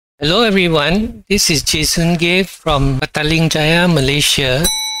Hello everyone, this is Jason Gay from Petaling Jaya, Malaysia.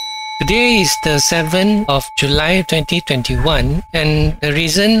 Today is the 7th of July 2021, and the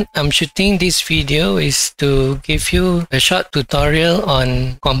reason I'm shooting this video is to give you a short tutorial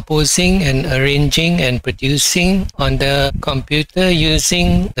on composing and arranging and producing on the computer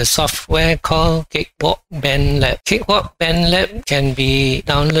using the software called Cakewalk BandLab. Cakewalk BandLab can be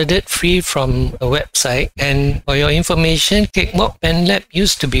downloaded free from a website, and for your information, Cakewalk BandLab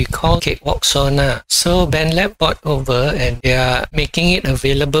used to be called Cakewalk Sonar. So BandLab bought over and they are making it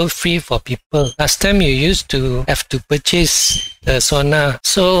available free for people. Last time you used to have to purchase the Sonar.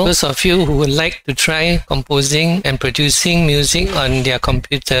 So those of you who would like to try composing and producing music on their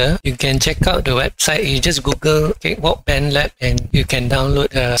computer, you can check out the website. You just Google Cakewalk BandLab and you can download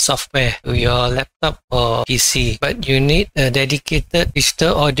the software to your laptop or PC. But you need a dedicated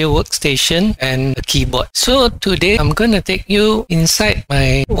digital audio workstation and a keyboard. So today I'm going to take you inside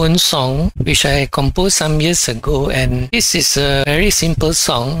my own song which I composed some years ago, and this is a very simple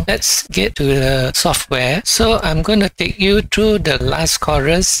song. Let's get to the software. So I'm going to take you through the last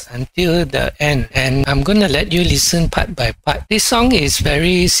chorus until the end, and I'm going to let you listen part by part. This song is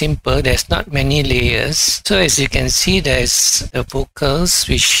very simple. There's not many layers. So as you can see, there's the vocals,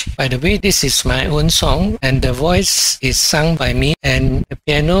 which by the way, this is my own song, and the voice is sung by me, and the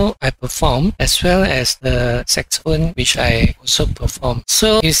piano I perform, as well as the saxophone which I also perform.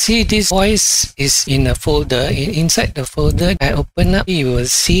 So you see this voice is in a folder. Inside the folder I open up, you will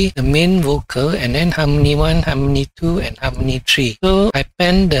see the main vocal and then harmony 1, harmony 2 and harmony 3. So I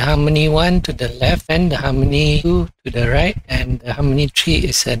pan the harmony 1 to the left and the harmony 2 to the right, and the harmony 3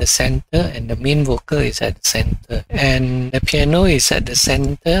 is at the center and the main vocal is at the center, and the piano is at the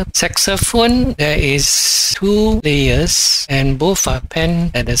center. Saxophone, there is 2 layers and both are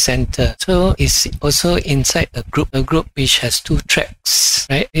panned at the center. So it's also inside a group which has 2 tracks,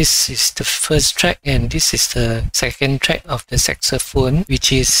 right? This is the first track and this is the second track of the saxophone,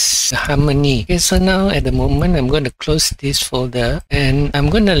 which is the harmony. Okay, so now at the moment I'm going to close this folder and I'm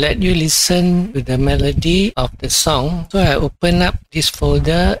going to let you listen to the melody of the song. So I open up this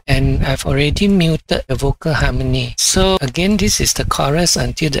folder and I've already muted the vocal harmony. So again, this is the chorus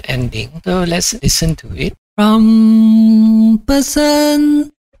until the ending. So let's listen to it. From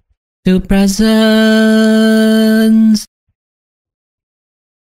person to presence,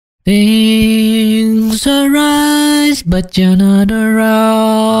 things arise, but you're not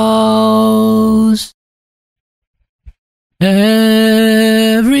aroused.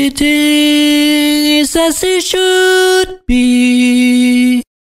 Everything is as it should be,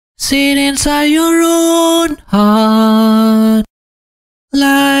 seen inside your own heart.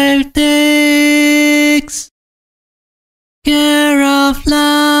 Life takes care of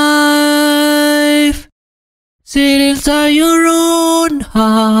life, seen inside your own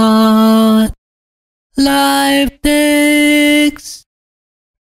heart. Life takes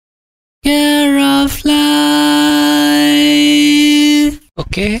care of life.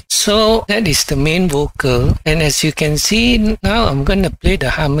 Okay, so that is the main vocal, and as you can see, now I'm going to play the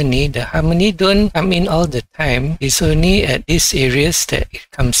harmony. The harmony don't come in all the time. It's only at these areas that it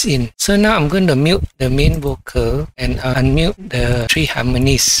comes in. So now I'm going to mute the main vocal and unmute the 3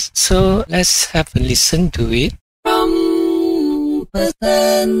 harmonies. So let's have a listen to it. From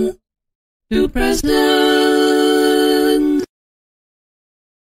present to present,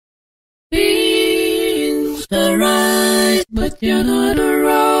 things arise, but you're not aroused.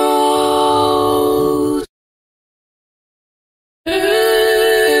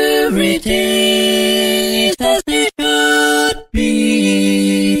 Everything is as it should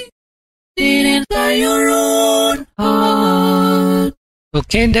be, seen inside your own heart.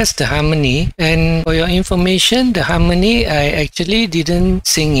 Okay, that's the harmony, and for your information, the harmony, I actually didn't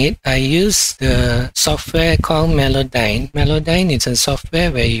sing it. I used the software called Melodyne. Melodyne is a software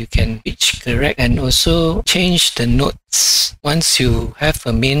where you can pitch correct and also change the notes. Once you have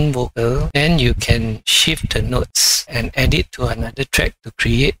a main vocal, then you can shift the notes and add it to another track to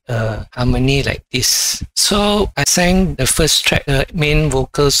create a harmony like this. So I sang the first track, the main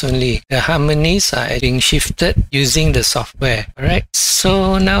vocals only. The harmonies are being shifted using the software. Alright,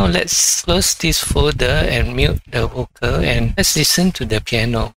 so now let's close this folder and mute the vocal and let's listen to the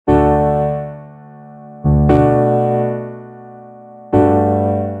piano.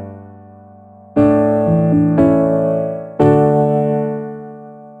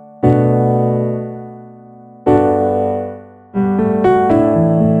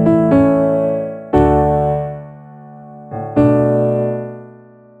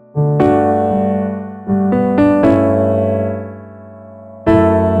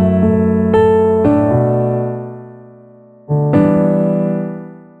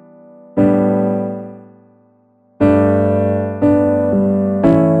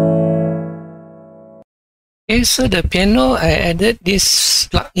 Okay, so the piano, I added this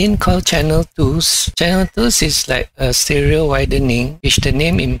plugin called Channel Tools. Channel Tools is like a stereo widening, which the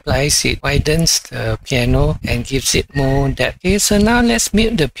name implies it widens the piano and gives it more depth. Okay, so now let's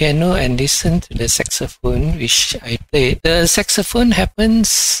mute the piano and listen to the saxophone, which I played. The saxophone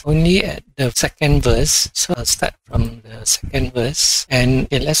happens only at the second verse, so I'll start from the second verse.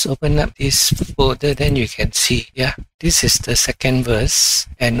 And okay, let's open up this folder, then you can see. Yeah, this is the second verse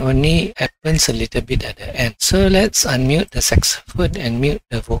and only happens a little bit at the end. So let's unmute the saxophone and mute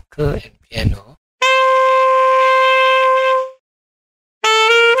the vocal and piano.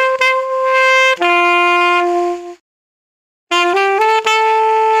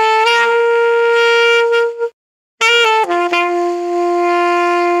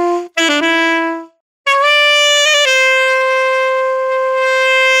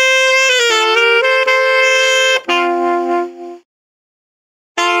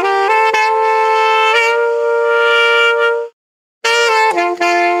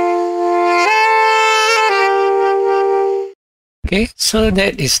 Okay, so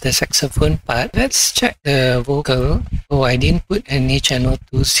that is the saxophone part. Let's check the vocal. Oh, I didn't put any channel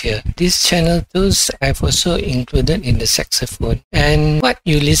tools here. These channel tools I've also included in the saxophone. And what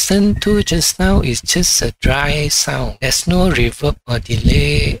you listened to just now is just a dry sound. There's no reverb or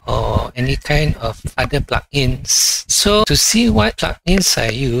delay or any kind of other plugins. So to see what plugins I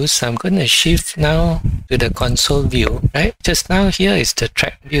use, I'm going to shift now to the console view, right? Just now here is the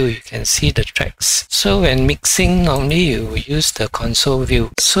track view. You can see the tracks. So when mixing, normally you use the console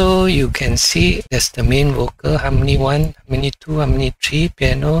view. So you can see there's the main vocal, harmony 1, harmony 2, harmony 3,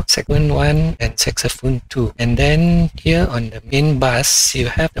 piano, second 1, and saxophone 2. And then here on the main bass, you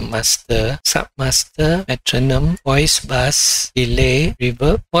have the master, submaster, metronome, voice bass, delay,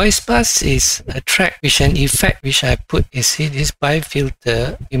 reverb. Voice bass is a track which an effect which I put. You see this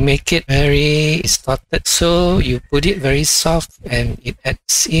bi-filter, you make it very distorted. So you put it very soft and it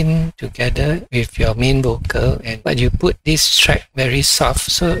adds in together with your main vocal. But you put this track very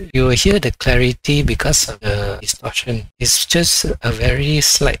soft, so you will hear the clarity because of the distortion. It's just a very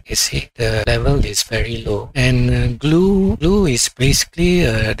slight, you see, the level is very low. And glue is basically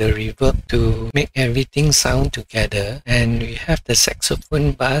the reverb to make everything sound together. And we have the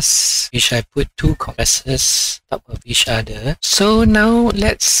saxophone bass, which I put 2 compressors top of each other. So now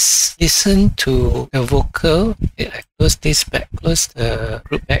let's listen to the vocal. I close this back, close the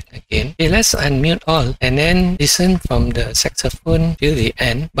group back again. Okay, let's unmute all and then listen from the saxophone till the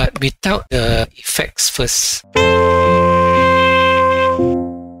end, but without the effects first.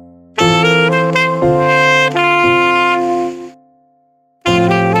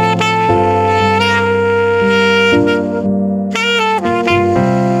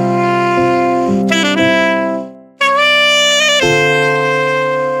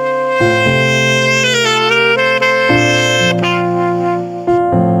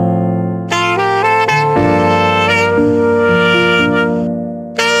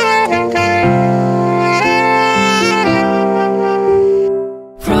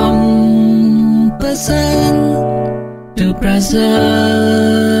 To presence,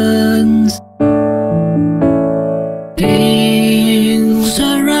 things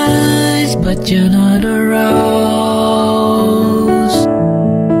arise, but you're not aroused.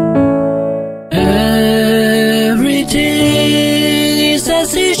 Everything is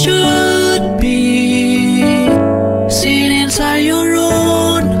as it should be, seen inside your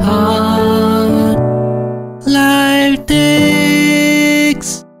own heart. Life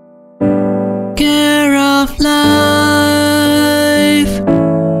takes care of life,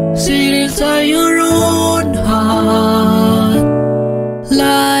 sit inside your own heart.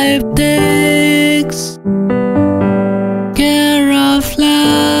 Life takes care of life.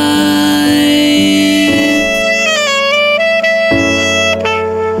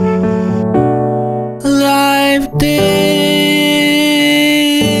 Life takes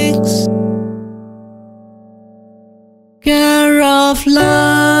care of life.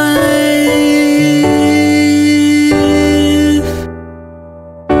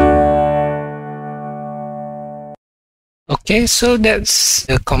 Okay, so that's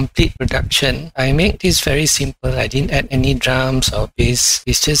the complete production. I make this very simple. I didn't add any drums or bass.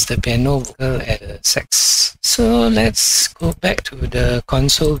 It's just the piano, vocal, and the sax. So let's go back to the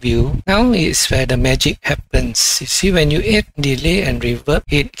console view. Now is where the magic happens. You see, when you add delay and reverb,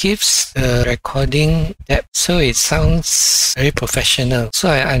 it gives the recording depth, so it sounds very professional. So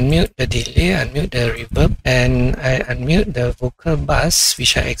I unmute the delay, unmute the reverb, and I unmute the vocal bass,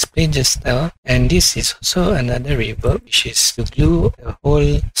 which I explained just now. And this is also another reverb, which is is to glue the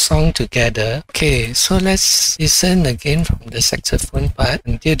whole song together. Okay, so let's listen again from the saxophone part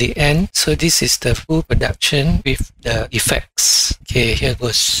until the end. So this is the full production with the effects. Okay, here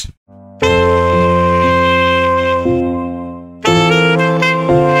goes.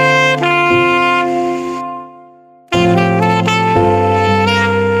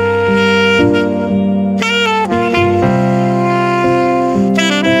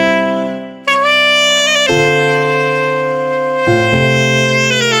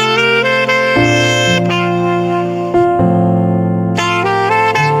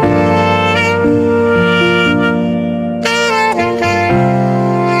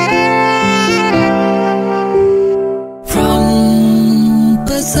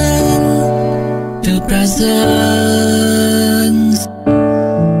 Presents.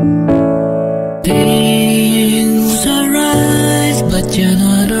 Things arise, but you're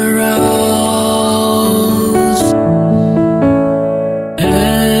not aroused.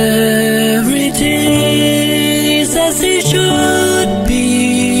 Everything is as it should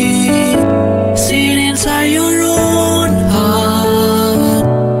be, seen inside your own heart.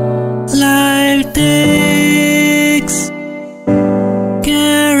 Life takes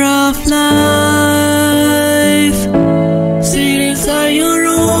care of life.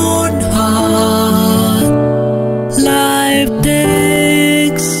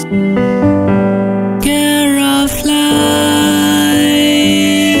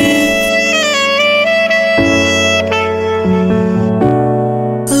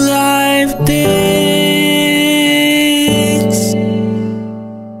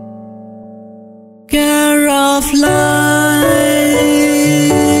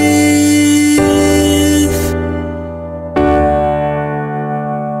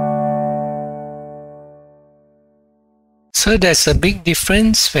 So there's a big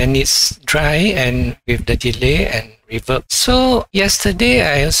difference when it's dry and with the delay and reverb. So yesterday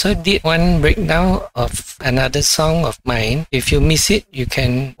I also did one breakdown of another song of mine. If you miss it, you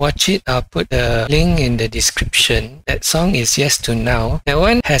can watch it. I'll put the link in the description. That song is Yes to Now. That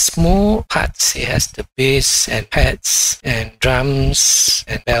one has more parts. It has the bass and pads and drums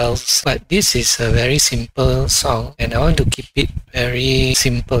and bells. But this is a very simple song and I want to keep it very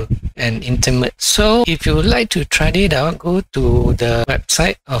simple and intimate. So if you would like to try it out, go to the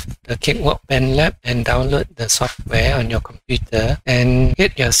website of the Cakewalk BandLab and download the software on your computer and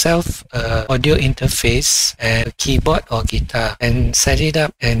get yourself an audio interface and a keyboard or guitar and set it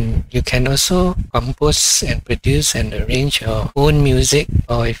up, and you can also compose and produce and arrange your own music.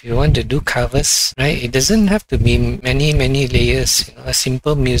 Or if you want to do covers, right, it doesn't have to be many layers. You know, a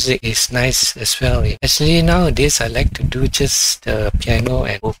simple music is nice as well. Actually nowadays I like to do just the piano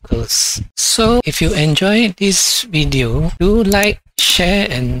and vocals. So if you enjoyed this video, do like, share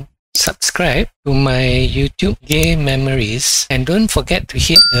and subscribe to my YouTube Game Memories, and don't forget to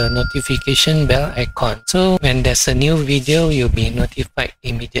hit the notification bell icon so when there's a new video you'll be notified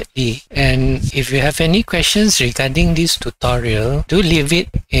immediately. And if you have any questions regarding this tutorial, do leave it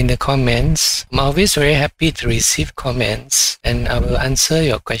in the comments. I'm always very happy to receive comments and I will answer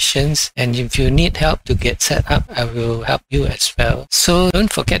your questions, and if you need help to get set up, I will help you as well. So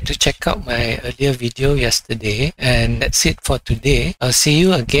don't forget to check out my earlier video yesterday, and that's it for today. I'll see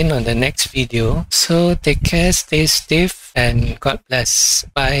you again on the next video. So take care, stay safe, and God bless.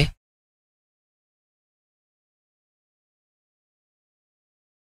 Bye.